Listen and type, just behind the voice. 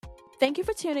Thank you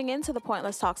for tuning in to the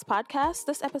Pointless Talks podcast.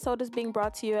 This episode is being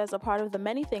brought to you as a part of the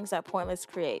many things that Pointless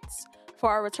creates.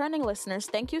 For our returning listeners,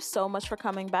 thank you so much for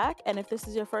coming back. And if this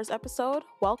is your first episode,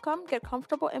 welcome, get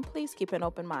comfortable, and please keep an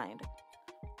open mind.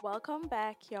 Welcome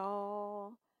back,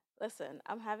 y'all. Listen,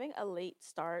 I'm having a late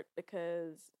start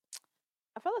because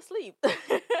I fell asleep.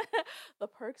 The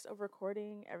perks of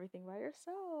recording everything by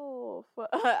yourself.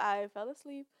 I fell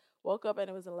asleep, woke up, and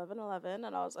it was 11:11,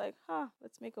 and I was like,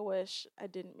 let's make a wish. I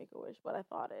didn't make a wish, but I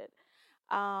thought it.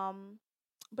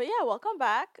 But yeah, welcome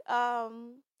back.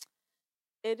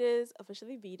 It is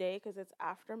officially V-Day because it's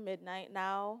after midnight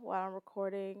now while I'm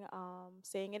recording.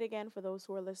 Saying it again for those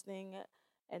who are listening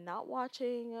and not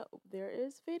watching, there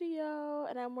is video,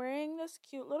 and I'm wearing this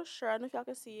cute little shirt. I don't know if y'all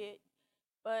can see it,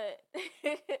 but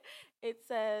it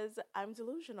says, I'm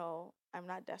delusional, I'm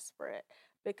not desperate,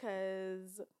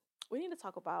 because we need to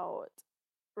talk about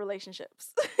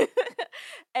relationships.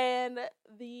 And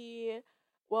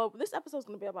this episode is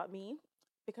going to be about me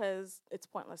because it's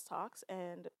Pointless Talks.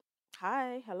 And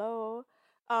hello.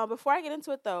 Before I get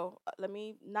into it, though, let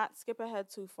me not skip ahead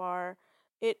too far.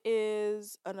 It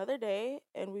is another day,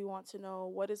 and we want to know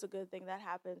what is a good thing that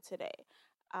happened today.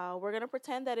 We're going to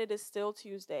pretend that it is still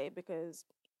Tuesday because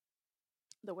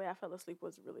the way I fell asleep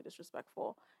was really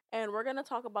disrespectful. And we're going to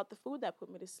talk about the food that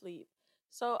put me to sleep.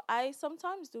 So I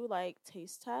sometimes do like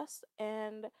taste tests,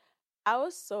 and I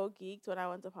was so geeked when I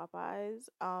went to Popeyes.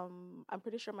 I'm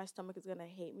pretty sure my stomach is going to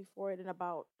hate me for it in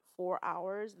about 4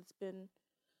 hours.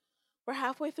 We're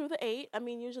halfway through the 8. I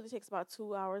mean, usually it takes about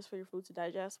 2 hours for your food to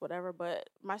digest, whatever, but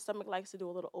my stomach likes to do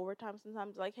a little overtime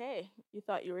sometimes. Like, hey, you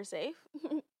thought you were safe?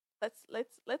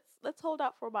 let's hold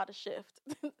out for about a shift.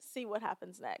 See what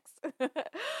happens next.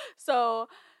 So,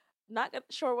 not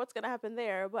sure what's gonna happen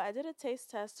there, but I did a taste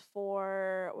test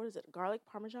for, what is it, garlic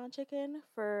parmesan chicken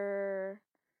for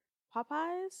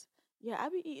Popeyes. Yeah, I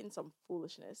be eating some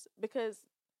foolishness because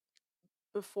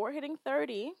before hitting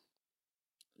 30,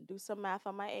 do some math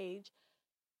on my age,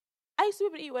 I used to be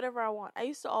able to eat whatever I want. I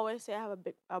used to always say I have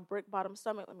a brick bottom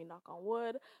stomach. Let me knock on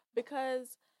wood,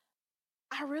 because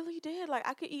I really did. Like,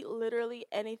 I could eat literally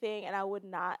anything and I would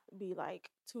not be like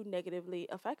too negatively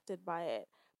affected by it.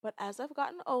 But as I've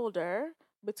gotten older,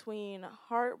 between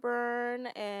heartburn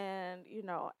and,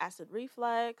 acid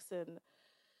reflux and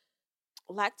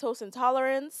lactose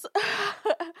intolerance,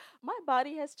 my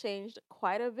body has changed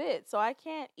quite a bit. So I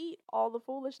can't eat all the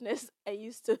foolishness I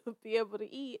used to be able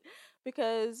to eat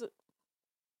because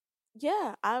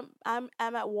yeah, I'm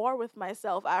at war with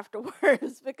myself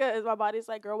afterwards because my body's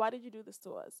like, girl, why did you do this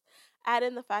to us? Add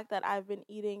in the fact that I've been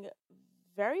eating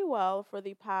very well for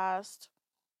the past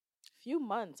few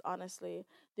months, honestly.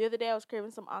 The other day I was craving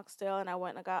some oxtail and I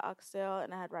went and got oxtail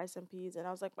and I had rice and peas, and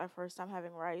I was like my first time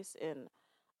having rice in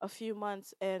a few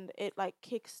months, and it like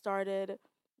kick started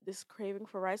this craving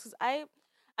for rice because I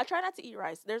try not to eat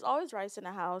rice. There's always rice in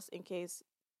the house in case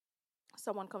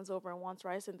someone comes over and wants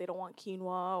rice and they don't want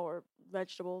quinoa or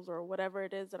vegetables or whatever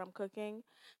it is that I'm cooking.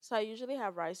 So I usually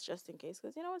have rice just in case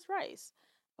because it's rice.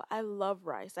 But I love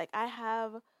rice. Like I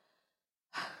have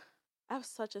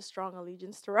such a strong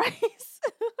allegiance to rice.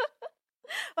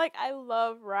 Like I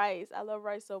love rice. I love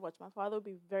rice so much. My father would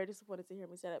be very disappointed to hear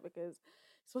me say that because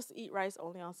he's supposed to eat rice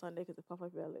only on Sunday because the puff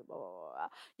up belly, blah, blah, blah, blah.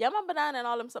 Yeah, my banana and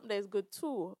all them something is good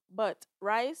too. But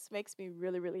rice makes me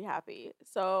really, really happy.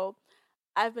 So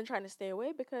I've been trying to stay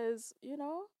away because,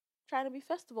 trying to be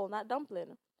festival, not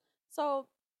dumpling. So,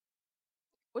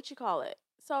 what you call it?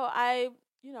 So I've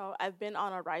been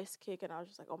on a rice kick and I was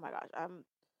just like, oh my gosh,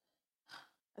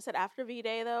 I said after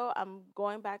V-Day though, I'm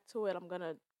going back to it. I'm going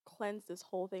to cleanse this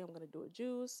whole thing. I'm going to do a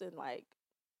juice and like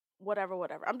whatever.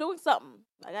 I'm doing something.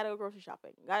 I got to go grocery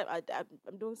shopping.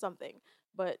 I'm doing something.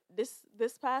 But this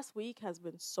past week has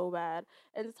been so bad.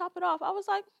 And to top it off, I was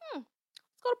like,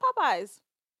 let's go to Popeyes.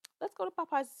 Let's go to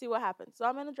Popeyes to see what happens. So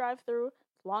I'm in the drive-through,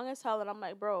 it's long as hell, and I'm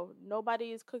like, bro,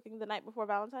 nobody is cooking the night before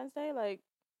Valentine's Day. Like,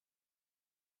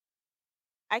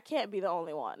 I can't be the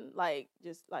only one. Like,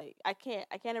 just like I can't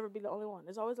ever be the only one.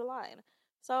 There's always a line.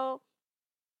 So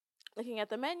looking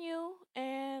at the menu,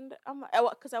 and I'm like,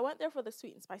 because I went there for the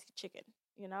sweet and spicy chicken,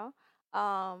 you know.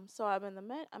 So I'm in the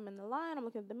line. I'm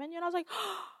looking at the menu, and I was like,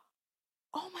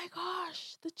 oh my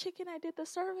gosh, the chicken I did the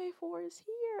survey for is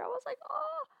here. I was like,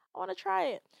 oh, I want to try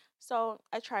it. So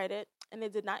I tried it, and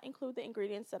it did not include the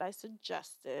ingredients that I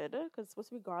suggested because it's supposed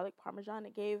to be garlic parmesan.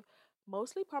 It gave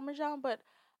mostly parmesan, but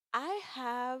I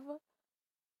have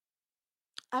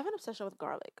an obsession with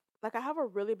garlic. Like I have a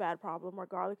really bad problem where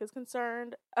garlic is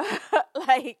concerned.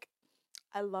 Like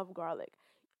I love garlic.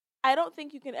 I don't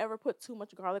think you can ever put too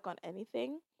much garlic on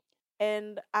anything,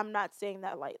 and I'm not saying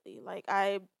that lightly. Like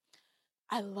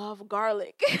I love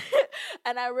garlic.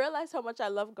 And I realized how much I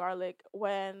love garlic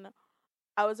when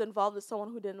I was involved with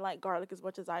someone who didn't like garlic as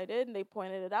much as I did, and they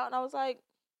pointed it out, and I was like,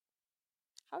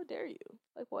 how dare you?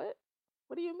 Like, what?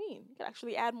 What do you mean? You can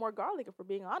actually add more garlic if we're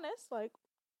being honest. Like,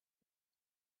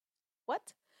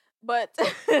 what? But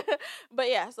but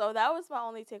yeah, so that was my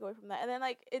only takeaway from that. And then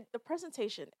like the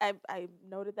presentation, I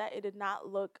noted that it did not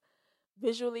look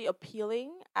visually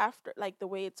appealing after like the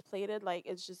way it's plated. Like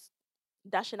it's just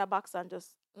dash in a box and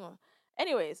just.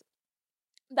 Anyways,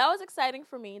 that was exciting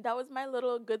for me. That was my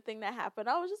little good thing that happened.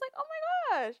 I was just like, oh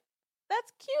my gosh,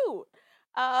 that's cute.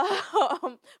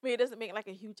 I mean, it doesn't make like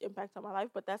a huge impact on my life,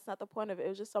 but that's not the point of it. It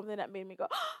was just something that made me go,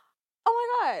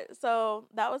 oh my god. So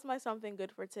that was my something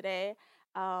good for today.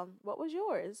 What was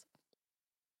yours?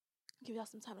 Give y'all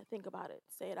some time to think about it.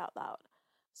 Say it out loud.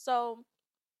 So,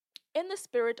 in the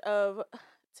spirit of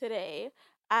today,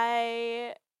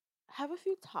 I have a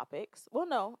few topics. Well,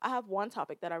 no, I have one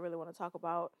topic that I really want to talk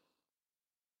about.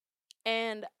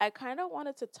 And I kind of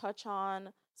wanted to touch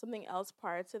on something else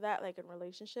prior to that, like in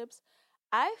relationships.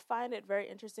 I find it very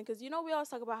interesting because we always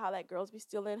talk about how like girls be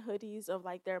stealing hoodies of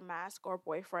like their mask or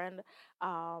boyfriend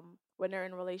when they're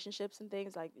in relationships and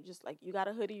things like just like you got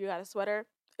a hoodie, you got a sweater,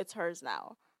 it's hers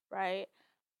now, right?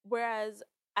 Whereas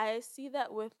I see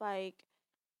that with like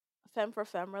femme for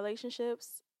femme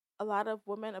relationships, a lot of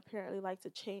women apparently like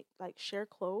to change like share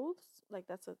clothes, like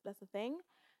that's a thing.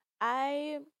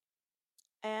 I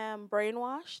am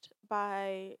brainwashed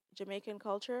by Jamaican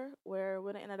culture where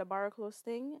women in a bar clothes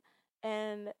thing,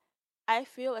 and I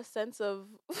feel a sense of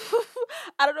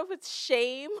I don't know if it's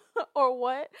shame or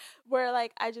what, where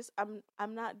like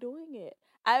I'm not doing it.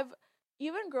 I've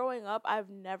even growing up, I've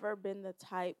never been the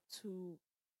type to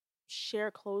share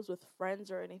clothes with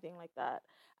friends or anything like that.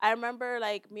 I remember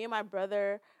like me and my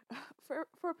brother for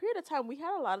a period of time we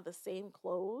had a lot of the same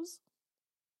clothes.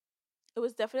 It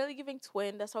was definitely giving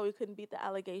twin. That's why we couldn't beat the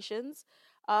allegations.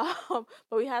 But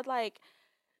we had like,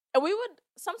 and we would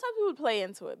sometimes we would play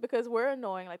into it because we're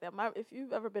annoying like that. If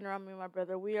you've ever been around me and my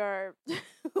brother, we are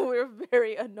we're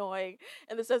very annoying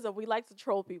in the sense that we like to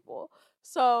troll people.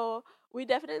 So we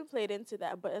definitely played into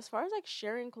that. But as far as like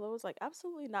sharing clothes, like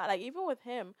absolutely not. Like even with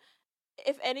him,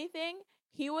 if anything,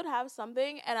 he would have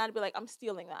something and I'd be like, I'm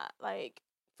stealing that. Like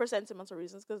for sentimental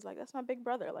reasons, because like that's my big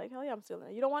brother. Like, hell yeah, I'm stealing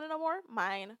it. You don't want it no more?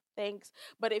 Mine. Thanks.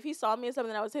 But if he saw me in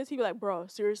something that was his, he'd be like, bro,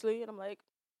 seriously? And I'm like,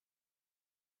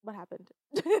 what happened?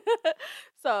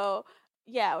 So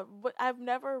yeah, but I've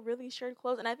never really shared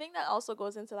clothes. And I think that also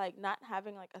goes into like not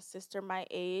having like a sister my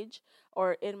age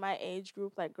or in my age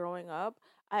group like growing up.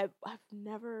 I've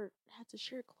never had to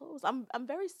share clothes. I'm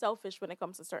very selfish when it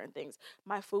comes to certain things.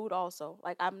 My food also.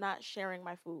 Like I'm not sharing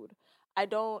my food. I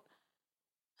don't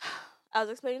I was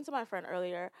explaining to my friend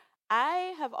earlier.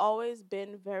 I have always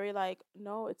been very like,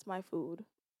 no, it's my food.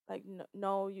 Like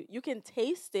no, you can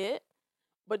taste it,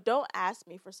 but don't ask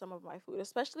me for some of my food,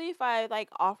 especially if I like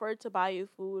offered to buy you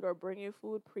food or bring you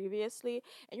food previously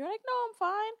and you're like, "No, I'm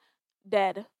fine."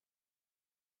 Dead.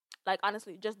 Like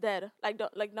honestly, just dead. Like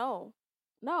don't like no.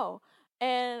 No.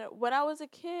 And when I was a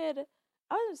kid,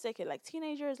 I wasn't sick kid, like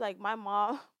teenagers, like my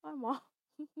mom, my mom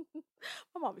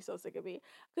my mom be so sick of me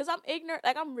because I'm ignorant.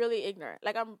 Like I'm really ignorant.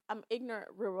 Like I'm ignorant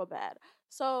real bad.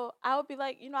 So I would be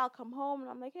like, I'll come home and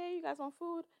I'm like, hey, you guys want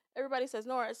food? Everybody says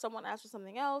no, or someone asks for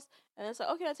something else, and it's like,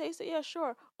 okay, I taste it. Yeah,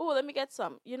 sure. Oh, let me get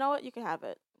some. You know what? You can have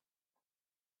it.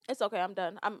 It's okay. I'm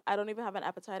done. I don't even have an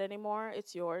appetite anymore.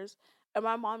 It's yours. And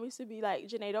my mom used to be like,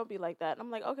 Janae, don't be like that. And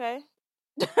I'm like, okay.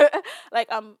 Like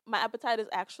my appetite is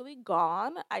actually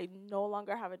gone. I no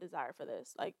longer have a desire for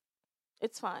this. Like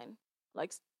it's fine.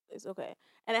 Like it's okay.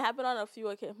 And it happened on a few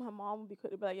occasions. My mom would be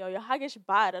quick to be like, "Yo, your haggis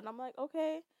bad," and I'm like,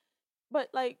 "Okay." But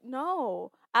like,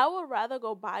 no, I would rather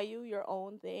go buy you your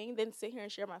own thing than sit here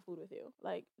and share my food with you.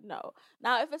 Like, no.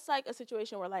 Now, if it's like a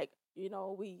situation where like,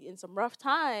 we in some rough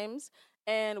times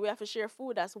and we have to share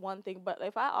food, that's one thing. But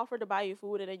if I offer to buy you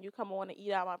food and then you come on and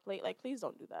eat out my plate, like, please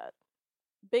don't do that.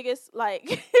 Biggest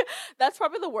like that's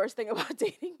probably the worst thing about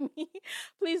dating me.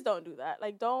 Please don't do that.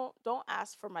 Like, don't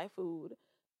ask for my food.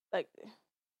 Like,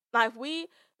 now, if we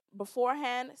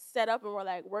beforehand set up and we're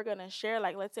like, we're gonna share,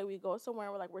 like, let's say we go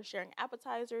somewhere and we're sharing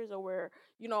appetizers or we're,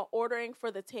 ordering for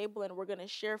the table and we're gonna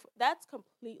share, that's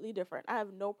completely different. I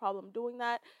have no problem doing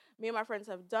that. Me and my friends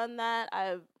have done that.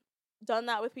 I've done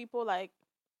that with people. Like,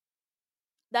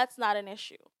 that's not an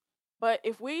issue. But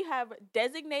if we have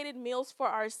designated meals for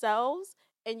ourselves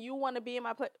and you want to be in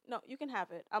my plate, no, you can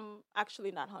have it. I'm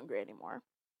actually not hungry anymore.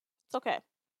 It's okay.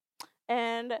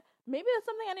 And maybe that's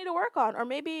something I need to work on, or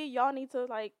maybe y'all need to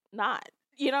like not,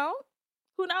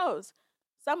 who knows?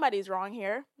 Somebody's wrong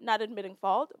here, not admitting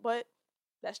fault, but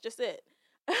that's just it.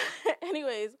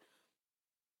 Anyways,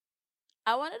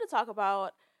 I wanted to talk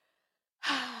about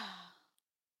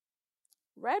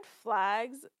red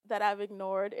flags that I've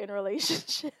ignored in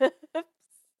relationships.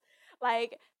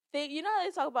 Like, you know how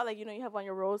they talk about, like, you have on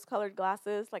your rose colored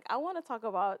glasses? Like, I want to talk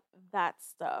about that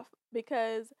stuff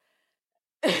because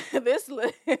this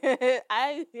list,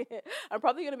 I'm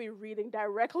probably going to be reading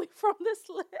directly from this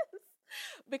list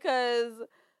because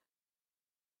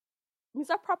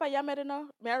Mr. Proper Yamerino,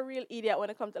 me a real idiot when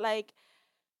it comes to, like,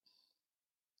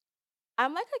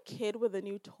 I'm like a kid with a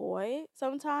new toy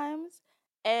sometimes,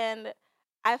 and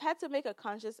I've had to make a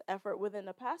conscious effort within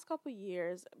the past couple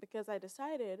years because I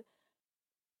decided,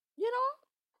 you know,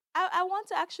 I want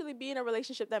to actually be in a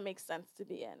relationship that makes sense to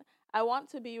be in. I want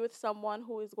to be with someone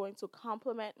who is going to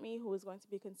compliment me, who is going to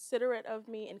be considerate of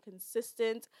me and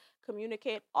consistent,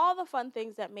 communicate all the fun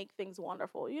things that make things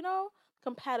wonderful,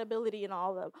 compatibility and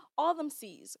all of them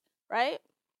C's, right?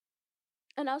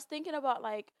 And I was thinking about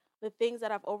like the things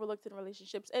that I've overlooked in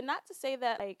relationships. And not to say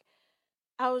that like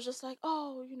I was just like,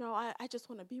 oh, I just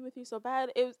want to be with you so bad.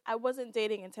 I wasn't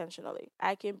dating intentionally.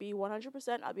 I can be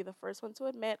 100%, I'll be the first one to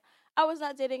admit, I was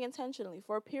not dating intentionally.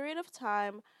 For a period of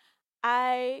time,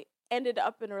 I ended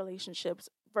up in relationships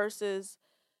versus,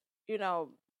 you know,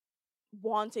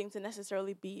 wanting to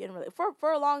necessarily be in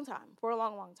for a long time, for a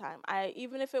long, long time. I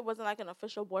even if it wasn't like an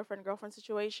official boyfriend girlfriend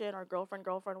situation or girlfriend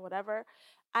whatever,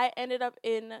 I ended up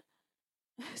in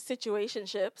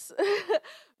situationships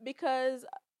because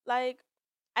like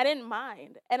I didn't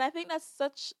mind. And I think that's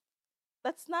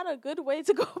not a good way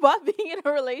to go about being in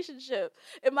a relationship,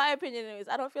 in my opinion anyways.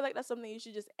 I don't feel like that's something you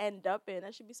should just end up in.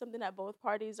 That should be something that both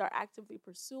parties are actively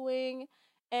pursuing,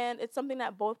 and it's something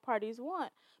that both parties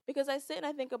want. Because I sit and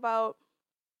I think about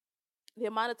the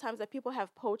amount of times that people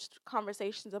have poached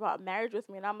conversations about marriage with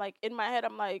me, and I'm like, in my head,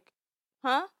 I'm like,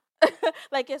 huh?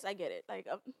 Like, yes, I get it. Like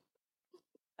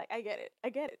I get it. I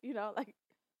get it. You know,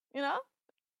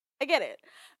 I get it.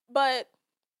 But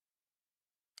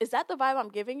is that the vibe I'm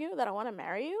giving you, that I want to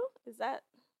marry you? Is that,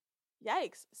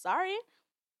 yikes? Sorry.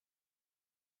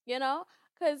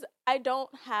 Because I don't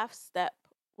half step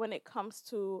when it comes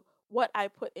to what I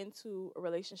put into a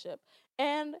relationship.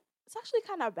 And it's actually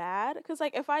kind of bad because,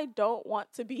 like, if I don't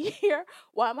want to be here,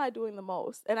 why am I doing the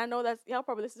most? And I know that's, y'all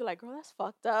probably listen to like, girl, that's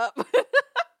fucked up.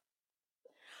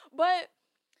 But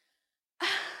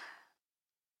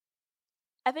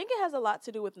I think it has a lot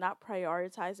to do with not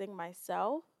prioritizing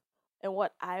myself and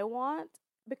what I want,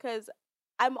 because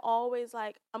I'm always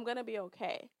like, I'm going to be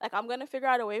okay. Like, I'm going to figure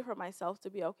out a way for myself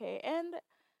to be okay. And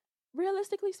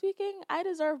realistically speaking, I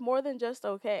deserve more than just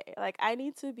okay. Like, I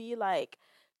need to be like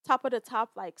top of the top,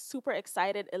 like super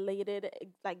excited, elated,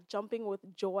 like jumping with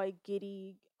joy,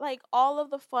 giddy, like all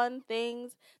of the fun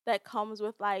things that comes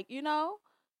with like, little,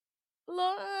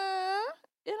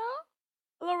 you know,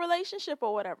 a little relationship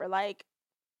or whatever. Like,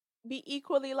 be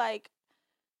equally like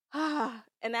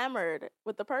enamored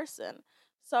with the person.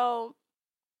 So,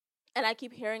 and I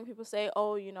keep hearing people say,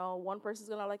 oh, one person's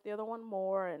gonna like the other one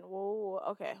more, and whoa,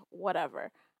 okay,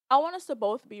 whatever. I want us to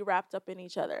both be wrapped up in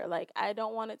each other. Like, I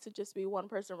don't want it to just be one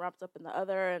person wrapped up in the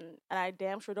other, and I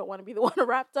damn sure don't want to be the one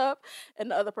wrapped up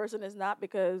and the other person is not,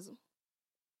 because,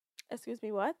 excuse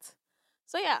me, what?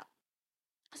 So, yeah.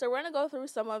 So, we're gonna go through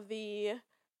some of the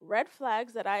red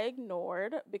flags that I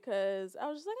ignored because I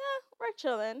was just like, we're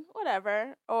chilling,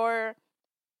 whatever, or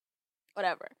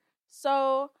whatever.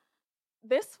 So,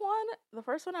 this one, the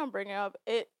first one I'm bringing up,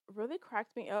 it really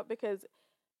cracked me up because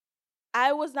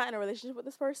I was not in a relationship with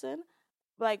this person.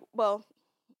 Like, well,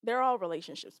 they're all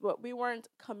relationships, but we weren't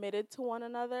committed to one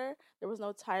another. There was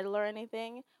no title or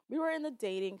anything. We were in the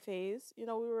dating phase. We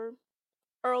were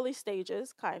early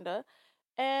stages, kind of.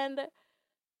 And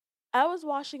I was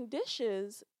washing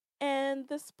dishes, and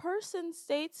this person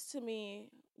states to me,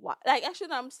 like, actually,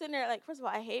 no, I'm sitting there, like, first of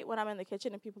all, I hate when I'm in the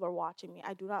kitchen and people are watching me.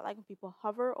 I do not like when people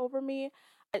hover over me.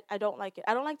 I don't like it.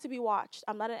 I don't like to be watched.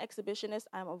 I'm not an exhibitionist.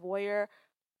 I'm a voyeur.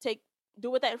 Take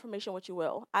Do with that information what you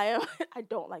will. I am. I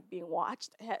don't like being watched.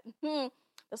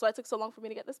 That's why it took so long for me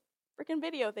to get this freaking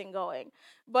video thing going.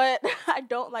 But I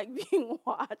don't like being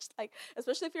watched. Like,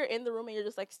 especially if you're in the room and you're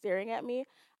just like staring at me.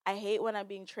 I hate when I'm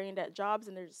being trained at jobs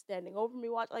and they're just standing over me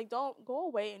watch. Like, don't go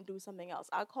away and do something else.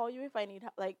 I'll call you if I need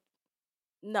help. Like,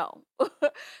 no.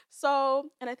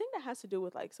 So, and I think that has to do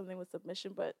with like something with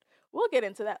submission, but we'll get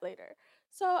into that later.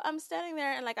 So I'm standing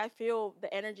there and like I feel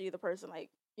the energy of the person, like,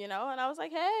 and I was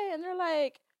like, hey, and they're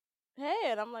like,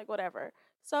 hey, and I'm like, whatever.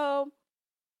 So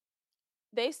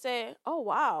they say, oh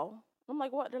wow. I'm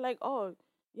like, what? They're like, oh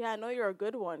yeah, I know you're a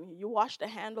good one. You wash the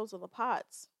handles of the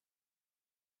pots.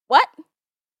 What?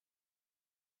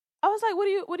 I was like,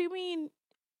 what do you mean?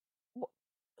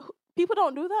 People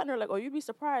don't do that, and they're like, oh, you'd be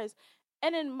surprised.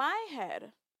 And in my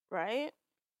head, right?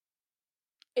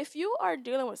 If you are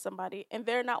dealing with somebody and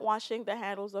they're not washing the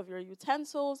handles of your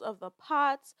utensils, of the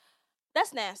pots,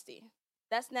 that's nasty.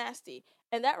 That's nasty.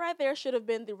 And that right there should have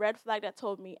been the red flag that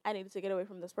told me I needed to get away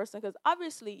from this person, because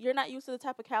obviously you're not used to the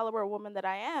type of caliber of woman that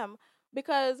I am.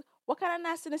 Because what kind of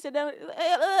nastiness did they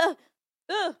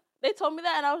told me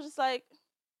that, and I was just like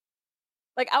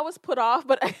I was put off,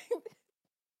 but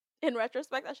in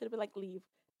retrospect, I should have been like, leave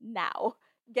now,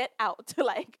 get out,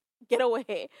 like get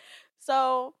away.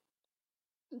 So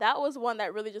that was one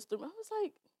that really just threw me. I was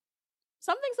like,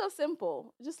 something so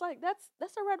simple, just like that's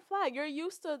a red flag. You're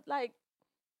used to like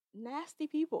nasty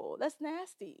people. That's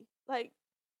nasty. Like,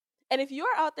 and if you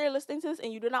are out there listening to this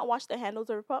and you do not wash the handles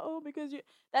of your pot, oh, because you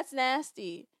that's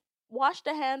nasty. Wash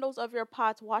the handles of your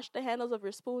pots. Wash the handles of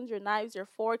your spoons, your knives, your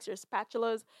forks, your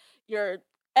spatulas, your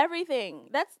everything.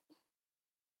 That's.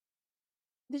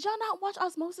 Did y'all not watch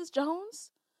Osmosis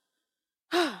Jones?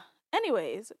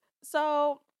 Anyways,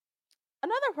 so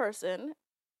another person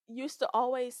used to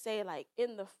always say, like,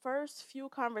 in the first few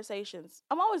conversations,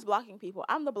 I'm always blocking people.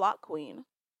 I'm the block queen.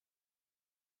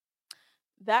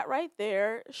 That right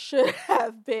there should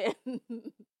have been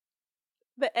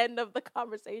the end of the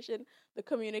conversation, the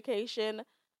communication,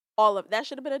 all of that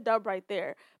should have been a dub right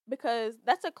there, because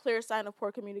that's a clear sign of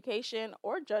poor communication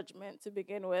or judgment to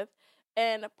begin with,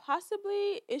 and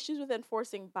possibly issues with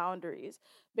enforcing boundaries.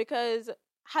 Because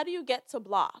how do you get to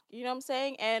block? You know what I'm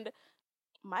saying? And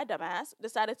my dumbass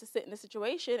decided to sit in a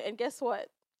situation, and guess what?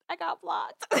 I got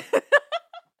blocked.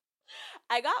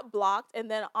 I got blocked and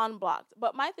then unblocked.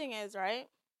 But my thing is, right?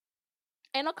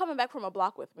 Ain't no coming back from a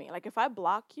block with me. Like, if I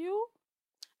block you,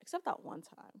 except that one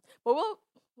time, but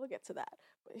we'll get to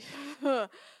that.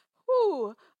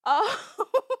 Whew. Uh,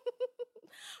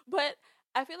 but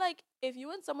I feel like if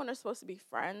you and someone are supposed to be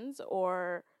friends,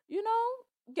 or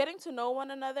getting to know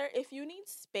one another, if you need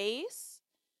space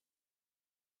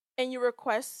and you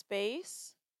request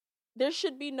space, there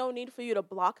should be no need for you to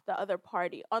block the other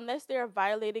party unless they're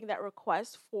violating that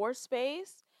request for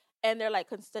space and they're like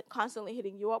constantly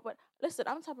hitting you up. But listen,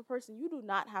 I'm the type of person, you do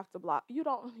not have to block. You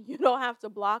don't have to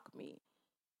block me.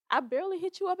 I barely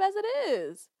hit you up as it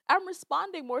is. I'm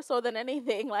responding more so than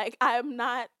anything. Like, I'm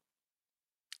not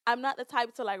the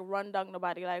type to like run down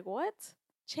nobody. Like, what?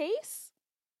 Chase?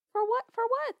 For what? For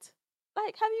what?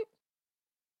 Like,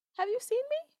 have you seen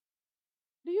me?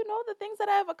 Do you know the things that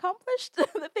I have accomplished?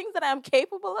 The things that I'm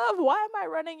capable of? Why am I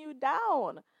running you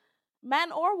down?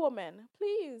 Man or woman,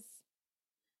 please.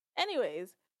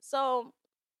 Anyways, so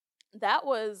that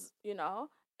was,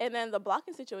 and then the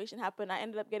blocking situation happened. I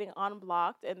ended up getting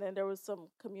unblocked, and then there was some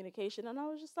communication, and I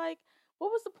was just like,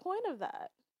 what was the point of that?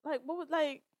 Like, what was,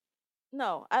 like,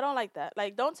 no, I don't like that.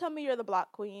 Like, don't tell me you're the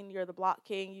block queen, you're the block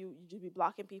king, you just be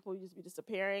blocking people, you just be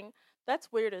disappearing.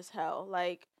 That's weird as hell.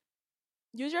 Like,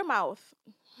 use your mouth.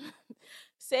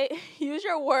 Use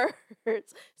your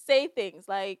words. Say things,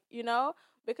 like,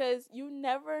 because you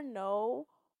never know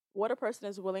what a person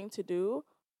is willing to do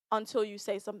until you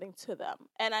say something to them.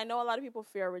 And I know a lot of people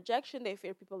fear rejection, they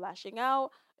fear people lashing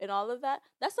out and all of that.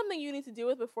 That's something you need to deal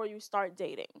with before you start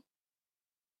dating.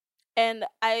 And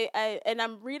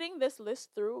I'm reading this list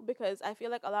through because I feel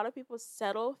like a lot of people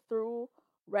settle through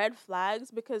red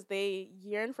flags because they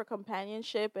yearn for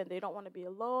companionship and they don't want to be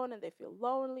alone and they feel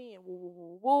lonely and woo woo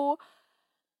woo woo.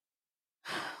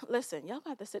 Listen, y'all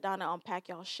have to sit down and unpack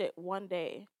y'all shit one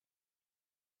day.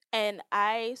 And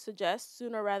I suggest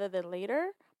sooner rather than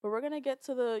later, but we're going to get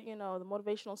to the, the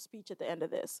motivational speech at the end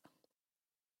of this.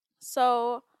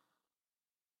 So,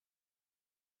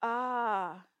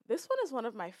 this one is one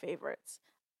of my favorites.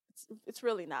 It's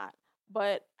really not.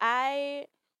 But I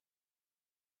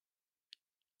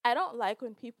don't like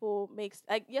when people make,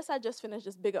 like, yes, I just finished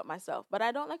just big up myself, but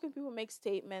I don't like when people make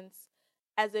statements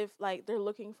as if like they're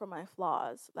looking for my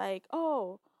flaws. Like,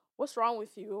 oh, what's wrong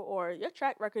with you? Or your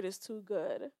track record is too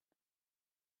good.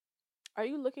 Are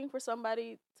you looking for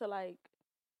somebody to like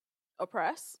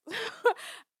oppress?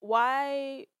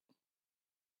 Why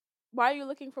are you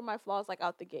looking for my flaws like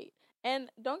out the gate? And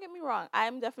don't get me wrong,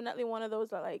 I'm definitely one of those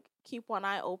that like keep one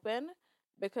eye open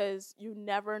because you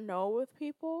never know with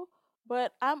people.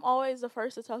 But I'm always the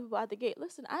first to tell people at the gate,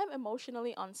 listen, I'm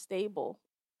emotionally unstable.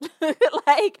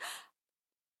 Like,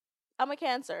 I'm a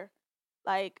Cancer.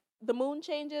 Like, the moon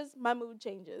changes, my mood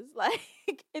changes. Like,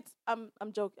 I'm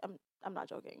joking. I'm not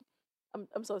joking.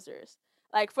 I'm so serious.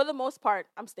 Like, for the most part,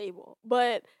 I'm stable.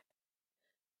 But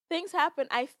things happen.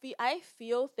 I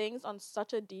feel things on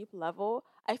such a deep level.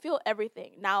 I feel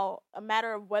everything. Now, a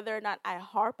matter of whether or not I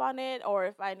harp on it or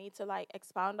if I need to like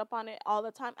expound upon it all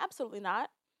the time, absolutely not.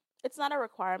 It's not a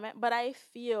requirement, but I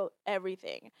feel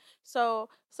everything. So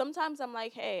sometimes I'm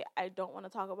like, hey, I don't want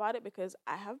to talk about it because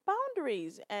I have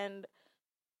boundaries, and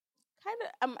kind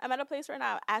of I'm at a place right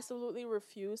now. I absolutely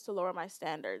refuse to lower my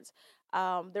standards.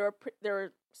 There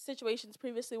were situations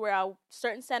previously where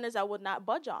certain standards I would not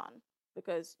budge on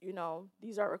because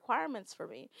these are requirements for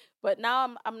me. But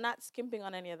now I'm not skimping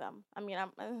on any of them. I mean,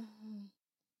 I'm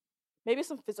maybe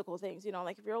some physical things,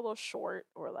 like if you're a little short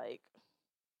or like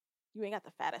you ain't got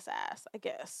the fattest ass, I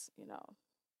guess.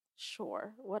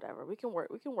 Sure, whatever. We can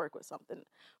work with something.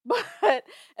 But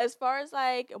as far as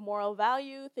like moral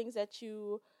value, things that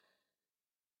you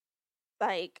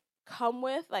like come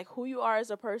with, like who you are as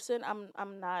a person,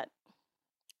 I'm not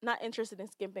interested in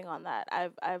skimping on that.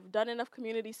 I've done enough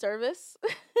community service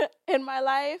in my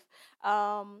life.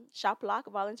 Shop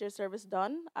lock, volunteer service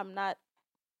done. I'm not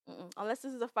unless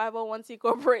this is a 501c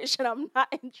corporation, I'm not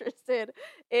interested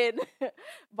in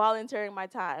volunteering my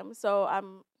time. So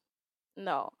I'm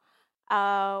no.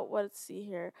 Let's see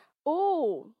here.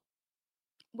 Oh,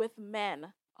 with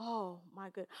men. Oh my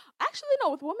good. Actually,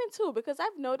 no, with women too, because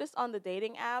I've noticed on the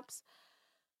dating apps,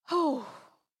 oh,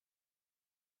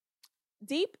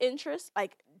 deep interest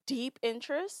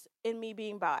in me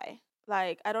being bi.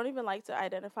 Like, I don't even like to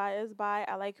identify as bi.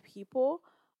 I like people,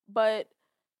 but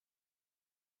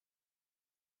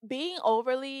being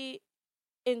overly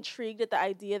intrigued at the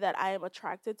idea that I am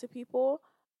attracted to people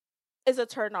is a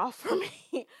turn off for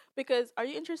me because are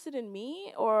you interested in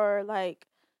me or like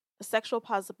sexual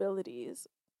possibilities?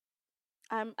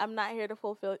 I'm not here to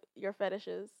fulfill your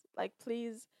fetishes. Like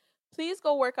please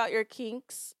go work out your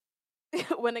kinks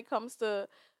when it comes to,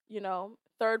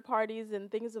 third parties and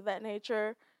things of that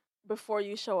nature before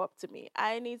you show up to me.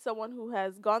 I need someone who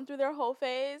has gone through their whole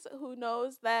phase, who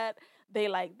knows that they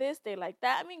like this, they like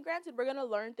that. I mean, granted, we're going to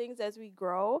learn things as we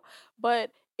grow,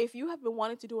 but if you have been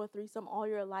wanting to do a threesome all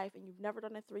your life and you've never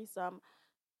done a threesome,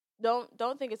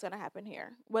 don't think it's gonna happen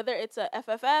here. Whether it's a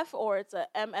FFF or it's a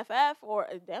MFF or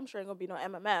a damn sure ain't gonna be no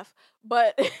MMF,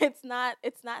 but it's not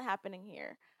happening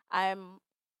here. I'm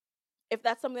If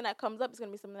that's something that comes up, it's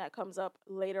gonna be something that comes up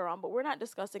later on. But we're not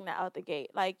discussing that out the gate.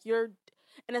 Like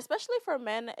and especially for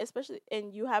men, especially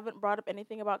and you haven't brought up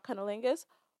anything about cunnilingus.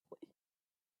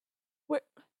 What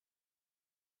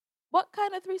what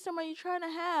kind of threesome are you trying to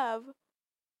have?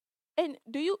 And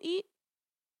do you eat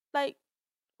like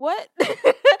what?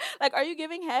 Like, are you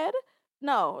giving head?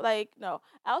 No, like, no.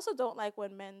 I also don't like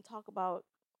when men talk about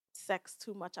sex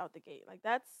too much out the gate. Like,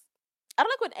 I don't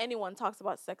like when anyone talks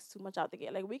about sex too much out the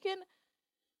gate. Like, we can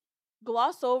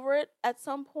gloss over it at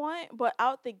some point, but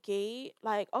out the gate,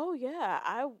 like, oh yeah,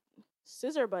 I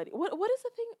scissor buddy. What is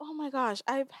the thing? Oh my gosh,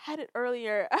 I've had it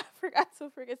earlier. I forgot to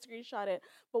freaking screenshot it.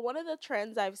 But one of the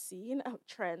trends I've seen,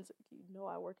 trends,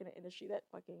 I work in an industry that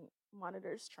fucking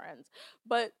monitors trends.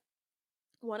 But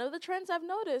one of the trends I've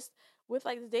noticed with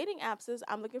like the dating apps is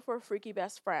I'm looking for a freaky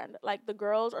best friend. Like the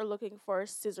girls are looking for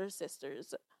scissor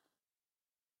sisters.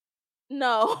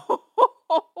 No.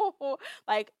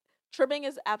 Like trimming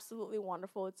is absolutely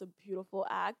wonderful. It's a beautiful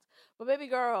act. But baby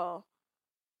girl,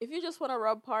 if you just want to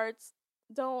rub parts,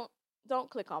 don't don't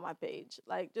click on my page.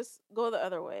 Like just go the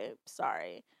other way.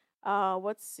 Sorry.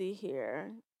 Let's see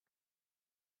here.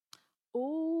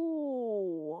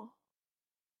 Ooh.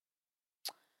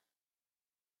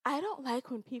 I don't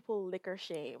like when people liquor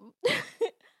shame.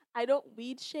 I don't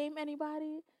weed shame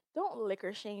anybody. Don't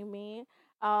liquor shame me.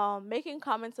 Making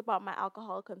comments about my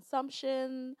alcohol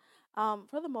consumption.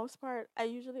 For the most part, I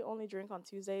usually only drink on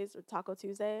Tuesdays or Taco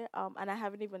Tuesday, and I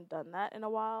haven't even done that in a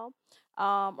while.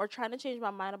 Or trying to change my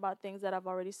mind about things that I've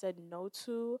already said no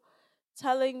to.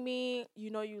 Telling me,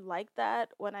 you like that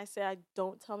when I say I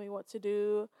don't tell me what to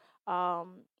do.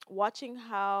 Watching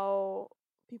how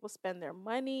people spend their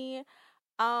money.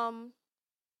 Um,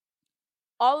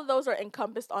 all of those are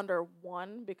encompassed under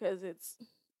one because it's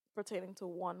pertaining to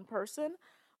one person.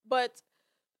 But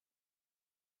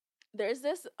there's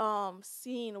this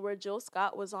scene where Jill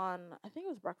Scott was on, I think it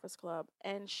was Breakfast Club,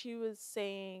 and she was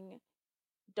saying,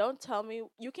 "Don't tell me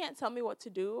you can't tell me what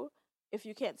to do if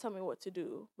you can't tell me what to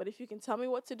do. But if you can tell me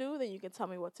what to do, then you can tell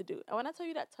me what to do." And when I tell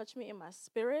you that touched me in my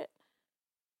spirit,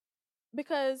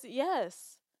 because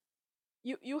yes,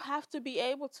 you have to be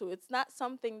able to. It's not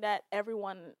something that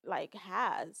everyone like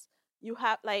has. You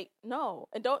have like no,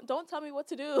 and don't tell me what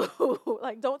to do.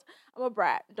 Like don't. I'm a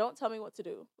brat. Don't tell me what to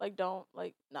do. Like don't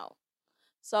like no.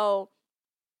 So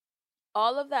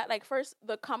all of that, like first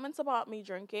the comments about me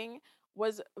drinking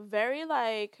was very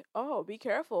like, oh, be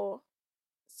careful,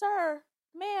 sir,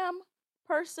 ma'am,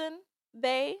 person,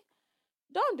 they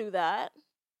don't do that.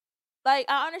 Like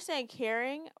I understand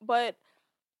caring, but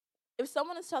if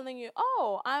someone is telling you,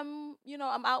 "Oh, I'm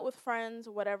out with friends,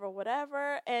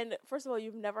 whatever," and first of all,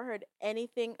 you've never heard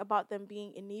anything about them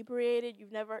being inebriated.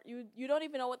 You don't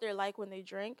even know what they're like when they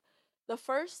drink. The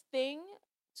first thing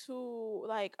to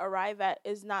like arrive at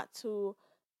is not to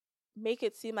make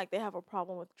it seem like they have a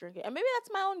problem with drinking. And maybe that's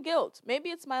my own guilt. Maybe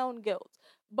it's my own guilt.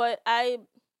 But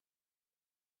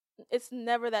it's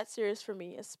never that serious for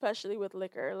me, especially with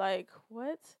liquor. Like,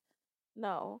 what?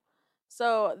 No.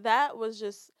 So that was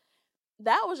just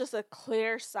a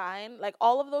clear sign. Like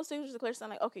all of those things was a clear sign.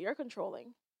 Like, okay, you're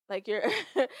controlling. Like you're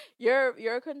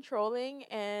you're controlling,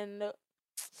 and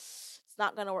it's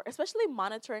not gonna work. Especially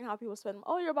monitoring how people spend.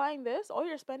 Oh, you're buying this. Oh,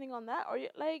 you're spending on that. Or you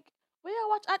like, where you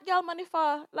watch at gal money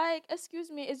for? Like,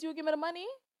 excuse me, is you give me the money?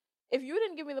 If you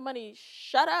didn't give me the money,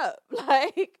 shut up.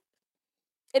 Like,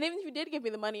 and even if you did give me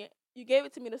the money, you gave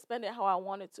it to me to spend it how I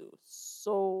wanted to.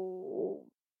 So,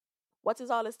 what is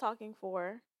all this talking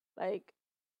for? Like,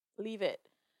 leave it.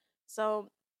 So,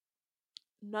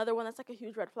 another one that's like a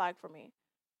huge red flag for me.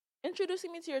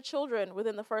 Introducing me to your children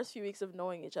within the first few weeks of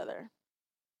knowing each other.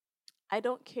 I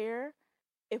don't care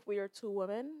if we are two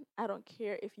women. I don't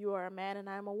care if you are a man and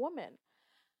I'm a woman.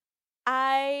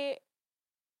 I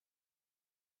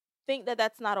think that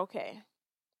that's not okay.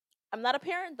 I'm not a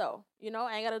parent though,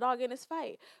 I ain't got a dog in this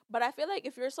fight. But I feel like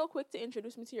if you're so quick to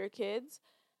introduce me to your kids,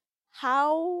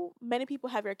 how many people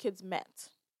have your kids met?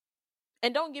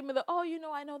 And don't give me the, oh,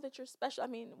 I know that you're special. I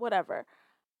mean, whatever.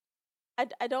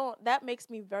 I don't, that makes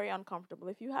me very uncomfortable.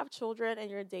 If you have children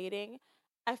and you're dating,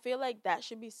 I feel like that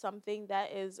should be something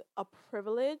that is a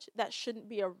privilege that shouldn't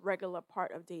be a regular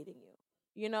part of dating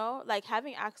you. Like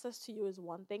having access to you is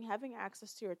one thing, having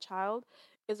access to your child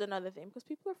is another thing, because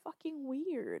people are fucking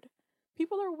weird.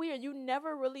 People are weird. You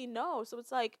never really know. So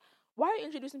it's like, why are you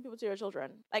introducing people to your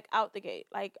children? Like out the gate.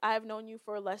 Like, I've known you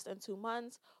for less than 2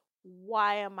 months.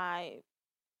 Why am I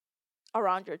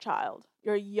around your child,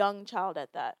 your young child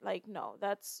at that? Like, no,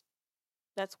 that's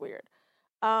weird.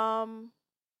 um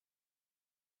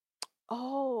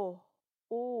oh,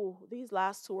 these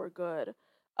last two are good.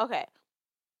 Okay,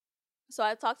 so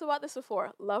I talked about this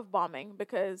before, love bombing,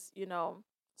 because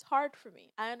it's hard for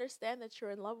me. I understand that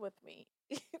you're in love with me.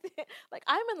 Like,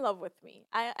 I'm in love with me.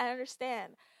 I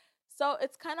understand. So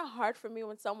it's kind of hard for me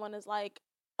when someone is like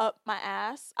up my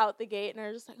ass out the gate and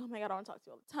they're just like, oh my God, I want to talk to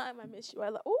you all the time. I miss you.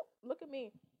 Oh, look at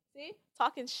me. See?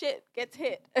 Talking shit gets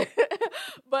hit.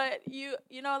 But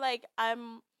like,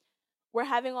 we're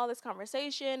having all this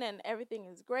conversation and everything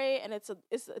is great, and it's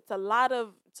a lot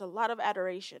of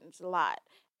adoration. It's a lot.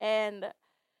 And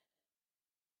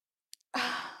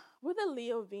with a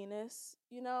Leo Venus,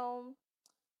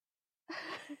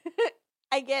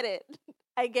 I get it.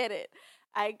 I get it.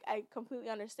 I completely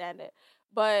understand it.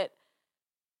 But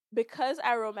because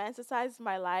I romanticize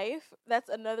my life, that's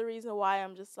another reason why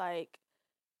I'm just like,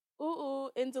 ooh,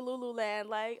 into Lululand.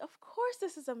 Like, of course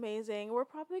this is amazing. We're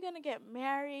probably gonna get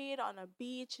married on a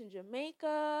beach in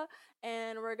Jamaica,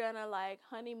 and we're gonna like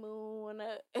honeymoon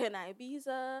in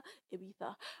Ibiza.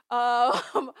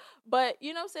 But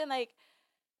you know what I'm saying? Like,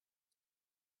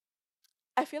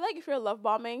 I feel like if you're love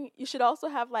bombing, you should also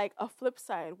have like a flip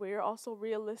side where you're also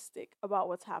realistic about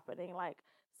what's happening. Like,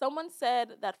 someone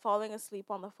said that falling asleep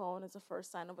on the phone is the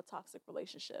first sign of a toxic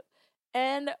relationship.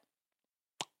 And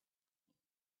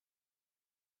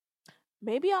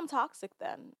maybe I'm toxic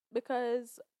then,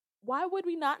 because why would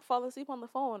we not fall asleep on the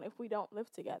phone if we don't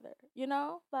live together?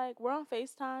 Like, we're on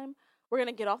FaceTime, we're going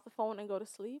to get off the phone and go to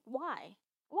sleep. Why?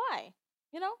 Why?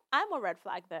 I'm a red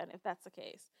flag then if that's the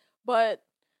case. But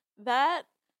that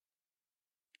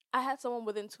I had someone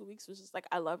within 2 weeks was just like,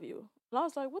 I love you. And I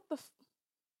was like, what the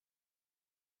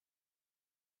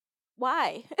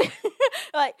why?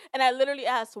 Like, and I literally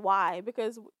asked why,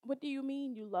 because what do you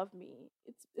mean you love me?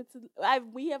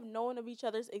 We have known of each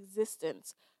other's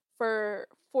existence for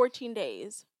 14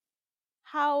 days.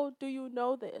 How do you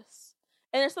know this?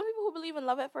 And there's some people who believe in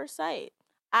love at first sight.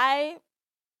 I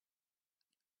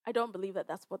don't believe that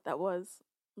that's what that was.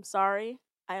 I'm sorry.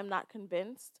 I am not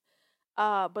convinced.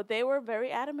 But they were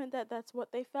very adamant that that's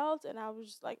what they felt, and I was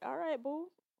just like, all right, boo,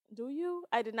 do you?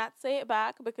 I did not say it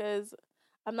back, because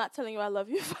I'm not telling you I love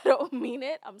you if I don't mean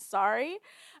it. I'm sorry.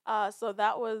 So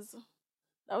that was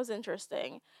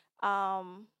interesting.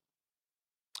 Um,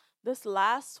 this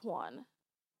last one,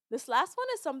 is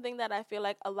something that I feel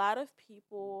like a lot of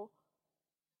people,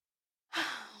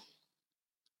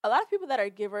 a lot of people that are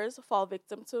givers fall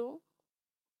victim to,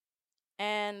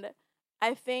 and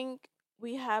I think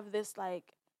we have this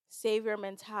like savior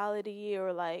mentality,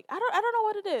 or like, I don't know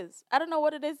what it is. I don't know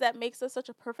what it is that makes us such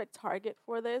a perfect target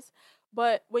for this.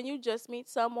 But when you just meet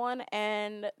someone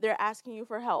and they're asking you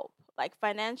for help, like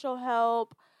financial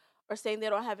help, or saying they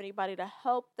don't have anybody to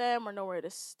help them or nowhere to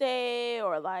stay,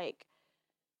 or like,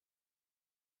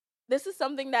 this is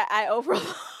something that I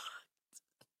overlooked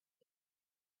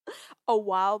a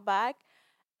while back.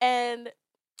 And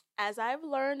as I've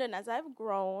learned and as I've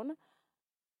grown,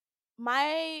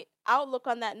 my outlook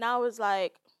on that now is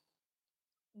like,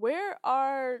 where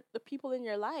are the people in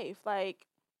your life? Like,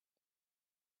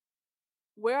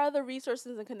 where are the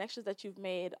resources and connections that you've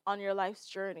made on your life's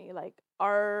journey? Like,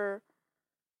 are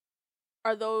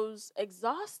those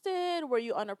exhausted? Were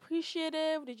you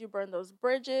unappreciative? Did you burn those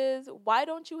bridges? Why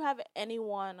don't you have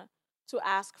anyone to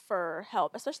ask for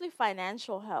help, especially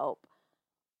financial help?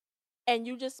 And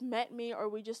you just met me, or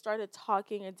we just started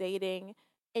talking or dating,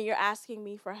 and you're asking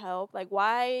me for help. Like,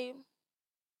 why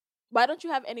don't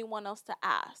you have anyone else to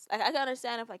ask? Like, I can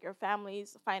understand if like your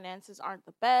family's finances aren't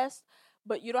the best,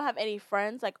 but you don't have any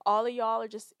friends. Like, all of y'all are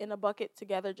just in a bucket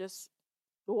together, just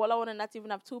wala and not even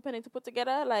have two penny to put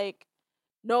together. Like,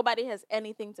 nobody has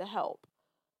anything to help.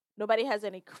 Nobody has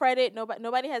any credit.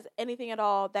 Nobody has anything at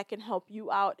all that can help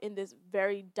you out in this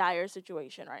very dire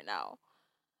situation right now.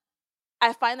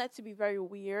 I find that to be very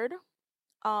weird,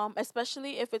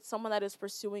 especially if it's someone that is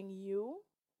pursuing you.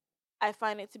 I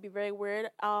find it to be very weird.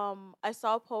 I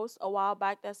saw a post a while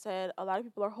back that said a lot of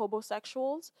people are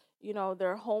hobosexuals. You know,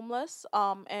 they're homeless,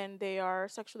 and they are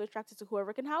sexually attracted to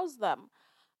whoever can house them.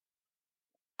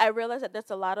 I realize that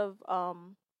that's a lot of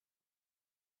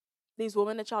these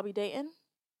women that y'all be dating.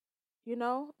 You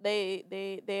know,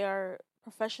 they are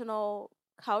professional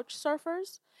couch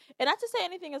surfers. And not to say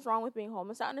anything is wrong with being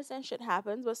homeless. I understand shit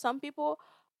happens, but some people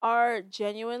are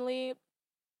genuinely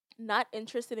not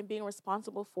interested in being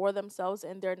responsible for themselves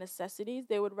and their necessities.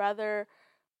 They would rather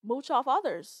mooch off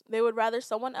others. They would rather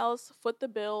someone else foot the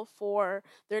bill for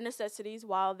their necessities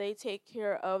while they take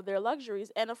care of their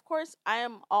luxuries. And of course, I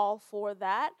am all for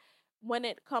that when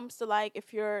it comes to like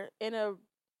if you're in a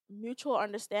mutual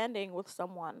understanding with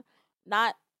someone,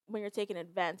 not when you're taking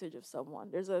advantage of someone.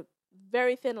 There's a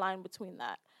very thin line between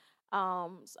that.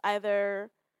 Either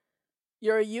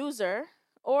you're a user,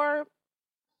 or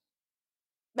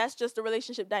that's just the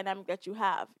relationship dynamic that you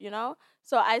have, you know?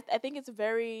 So I think it's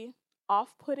very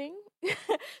off putting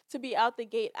to be out the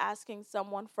gate asking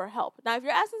someone for help. Now, if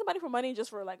you're asking somebody for money just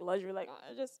for like luxury, like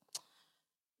just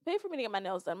pay for me to get my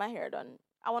nails done, my hair done,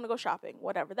 I want to go shopping,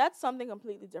 whatever. That's something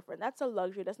completely different. That's a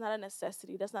luxury. That's not a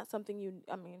necessity. That's not something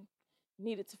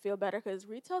needed to feel better, because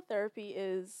retail therapy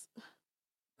is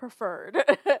preferred.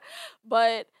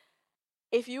 But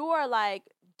if you are like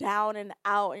down and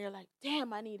out and you're like,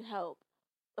 damn, I need help,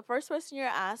 the first person you're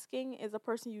asking is a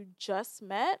person you just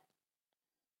met,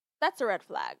 that's a red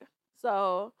flag.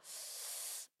 So,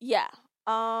 yeah.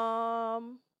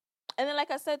 And then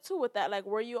like I said too with that, like,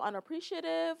 were you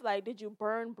unappreciative? Like, did you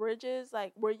burn bridges?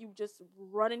 Like, were you just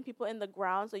running people in the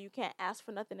ground so you can't ask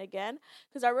for nothing again?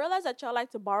 Because I realize that y'all like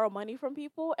to borrow money from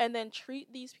people and then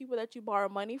treat these people that you borrow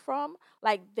money from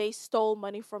like they stole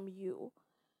money from you.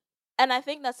 And I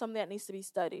think that's something that needs to be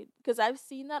studied, because I've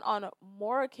seen that on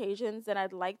more occasions than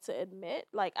I'd like to admit.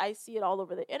 Like, I see it all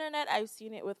over the internet. I've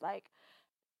seen it with like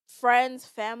friends,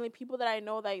 family, people that I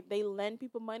know, like they lend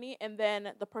people money and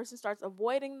then the person starts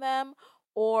avoiding them,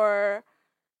 or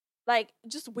like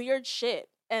just weird shit.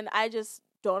 And I just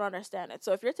don't understand it.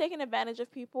 So if you're taking advantage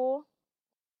of people,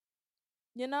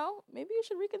 maybe you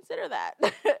should reconsider that.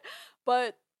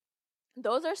 But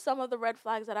those are some of the red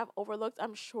flags that I've overlooked.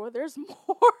 I'm sure there's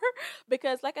more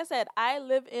because, like I said, I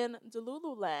live in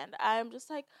Delulu land. I'm just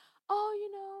like,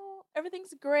 oh,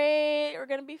 everything's great. We're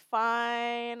gonna be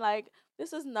fine. Like,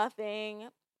 this is nothing.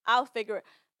 I'll figure it.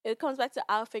 It comes back to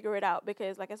I'll figure it out,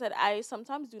 because, like I said, I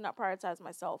sometimes do not prioritize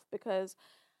myself because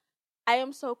I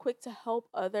am so quick to help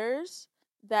others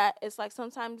that it's like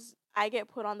sometimes I get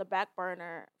put on the back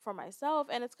burner for myself,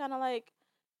 and it's kind of like,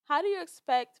 how do you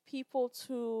expect people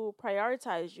to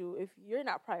prioritize you if you're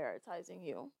not prioritizing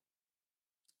you?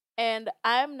 And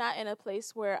I'm not in a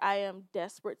place where I am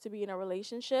desperate to be in a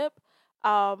relationship.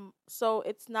 So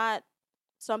it's not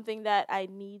something that I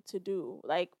need to do.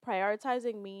 Like,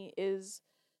 prioritizing me is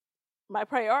my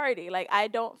priority. Like, I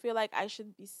don't feel like I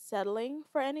should be settling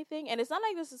for anything. And it's not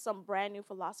like this is some brand new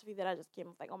philosophy that I just came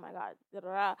with, like, oh my God, da,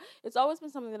 da, da. It's always been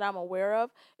something that I'm aware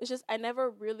of. It's just I never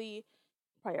really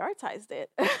prioritized it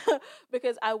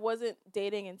because I wasn't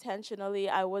dating intentionally.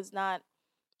 I was not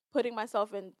putting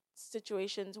myself in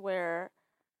situations where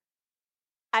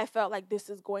I felt like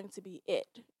this is going to be it.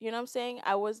 You know what I'm saying?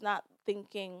 I was not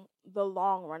thinking the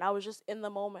long run. I was just in the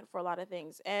moment for a lot of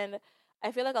things. And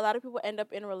I feel like a lot of people end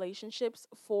up in relationships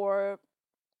for,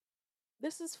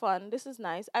 this is fun, this is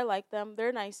nice, I like them,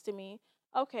 they're nice to me.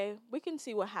 Okay, we can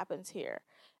see what happens here.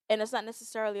 And it's not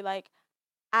necessarily like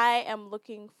I am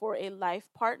looking for a life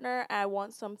partner. I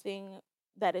want something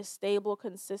that is stable,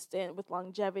 consistent, with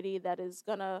longevity, that is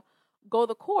gonna go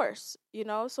the course, you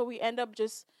know? So we end up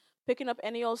just picking up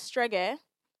any old strege,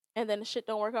 and then shit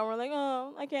don't work out. We're like,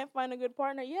 oh, I can't find a good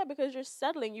partner. Yeah, because you're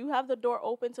settling. You have the door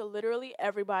open to literally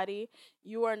everybody.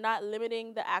 You are not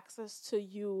limiting the access to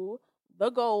you, the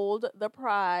gold, the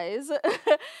prize.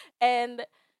 And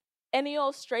any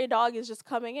old stray dog is just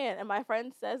coming in. And my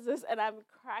friend says this, and I'm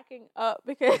cracking up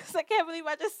because I can't believe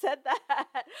I just said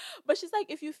that. But she's like,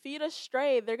 if you feed a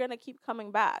stray, they're going to keep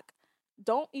coming back.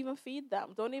 Don't even feed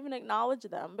them. Don't even acknowledge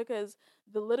them, because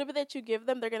the little bit that you give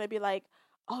them, they're going to be like,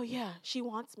 oh yeah, she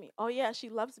wants me. Oh yeah, she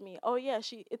loves me. Oh yeah,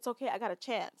 it's okay. I got a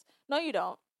chance. No, you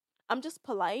don't. I'm just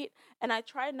polite, and I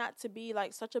try not to be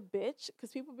like such a bitch, because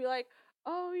people be like,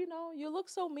 oh, you look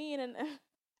so mean, and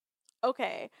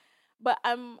okay. But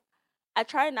I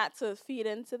try not to feed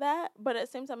into that, but at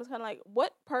the same time, it's kind of like,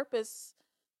 what purpose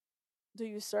do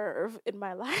you serve in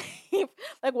my life?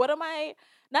 Like, what am I,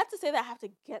 not to say that I have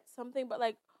to get something, but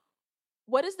like,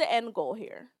 what is the end goal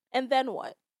here? And then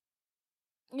what?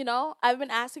 I've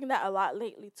been asking that a lot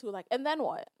lately too. Like, and then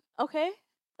what? Okay,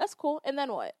 that's cool. And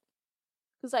then what?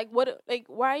 Because like,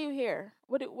 why are you here?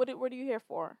 What are you here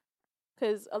for?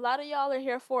 Because a lot of y'all are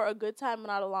here for a good time,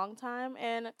 not a long time.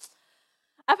 And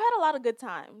I've had a lot of good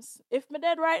times. If my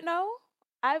dead right now,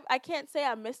 I can't say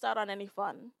I missed out on any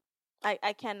fun.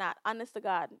 I cannot. Honest to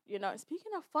God.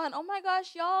 Speaking of fun, oh my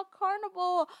gosh, y'all,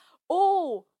 Carnival.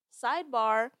 Oh,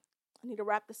 sidebar. I need to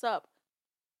wrap this up.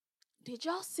 Did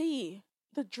y'all see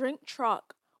the drink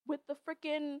truck with the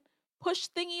freaking push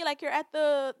thingy, like you're at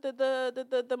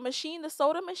the machine, the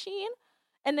soda machine,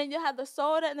 and then you have the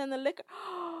soda and then the liquor?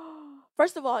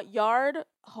 First of all, yard.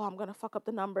 Oh, I'm gonna fuck up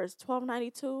the numbers.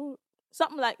 $12.92,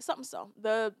 something. So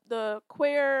the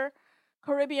queer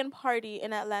Caribbean party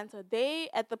in Atlanta. They,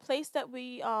 at the place that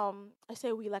we I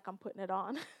say we like I'm putting it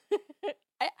on.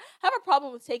 I have a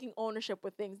problem with taking ownership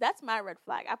with things. That's my red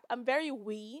flag. I'm very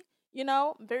we.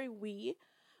 I'm very we.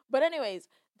 But anyways,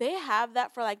 they have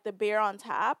that for like the beer on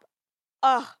tap.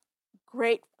 Ugh,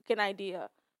 great fucking idea.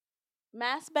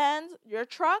 Mass bands, your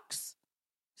trucks,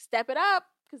 step it up,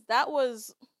 because that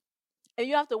was, and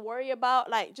you have to worry about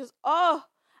like just, I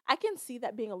can see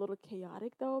that being a little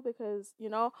chaotic though, because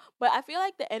but I feel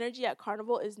like the energy at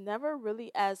Carnival is never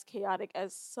really as chaotic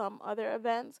as some other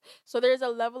events. So there's a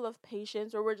level of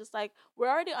patience where we're just like, we're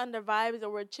already under vibes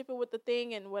and we're chipping with the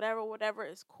thing, and whatever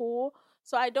is cool.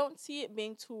 So I don't see it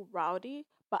being too rowdy,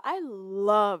 but I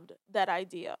loved that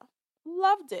idea.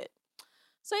 Loved it.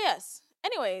 So yes,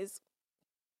 anyways,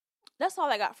 that's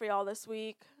all I got for y'all this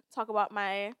week. Talk about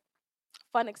my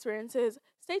fun experiences.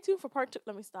 Stay tuned for part 2.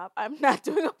 Let me stop. I'm not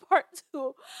doing a part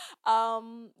 2.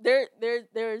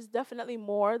 There's definitely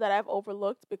more that I've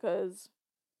overlooked because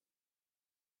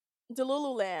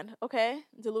Delululand, okay?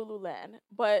 Delululand.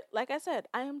 But like I said,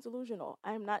 I am delusional.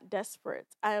 I am not desperate.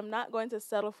 I am not going to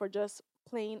settle for just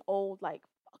plain old like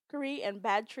fuckery and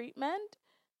bad treatment.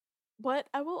 But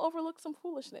I will overlook some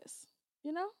foolishness,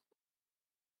 you know?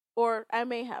 Or I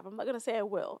may have. I'm not gonna say I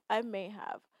will. I may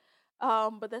have.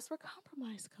 But that's where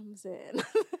compromise comes in.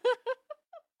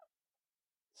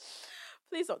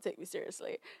 Please don't take me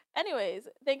seriously. Anyways,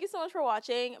 thank you so much for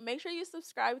watching. Make sure you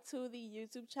subscribe to the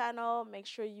YouTube channel. Make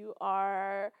sure you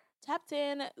are tapped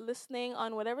in, listening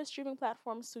on whatever streaming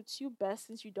platform suits you best,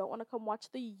 since you don't want to come watch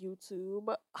the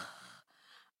YouTube.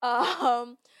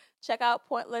 Check out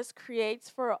Pointless Creates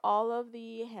for all of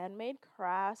the handmade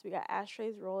crafts. We got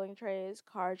ashtrays, rolling trays,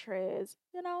 card trays,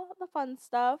 the fun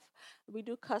stuff. We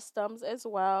do customs as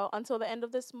well. Until the end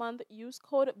of this month, use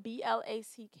code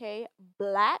BLACK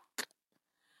BLACK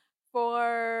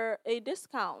for a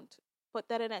discount. Put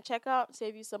that in at checkout,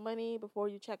 save you some money before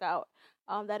you check out.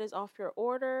 That is off your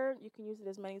order. You can use it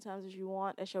as many times as you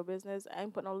want. That's your business. I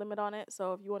ain't put no limit on it.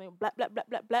 So if you want to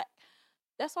black,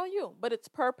 that's on you. But it's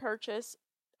per purchase,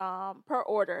 per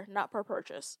order, not per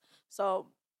purchase. So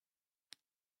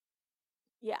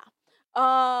yeah.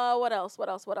 What else?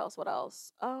 That's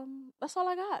all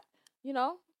I got.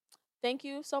 Thank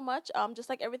you so much. Just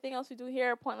like everything else we do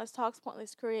here, Pointless Talks,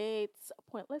 Pointless Creates,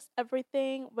 Pointless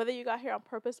Everything, whether you got here on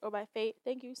purpose or by fate,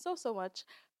 thank you so much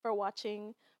for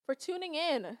watching, for tuning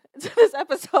in to this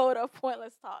episode of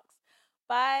Pointless Talks.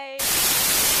 Bye.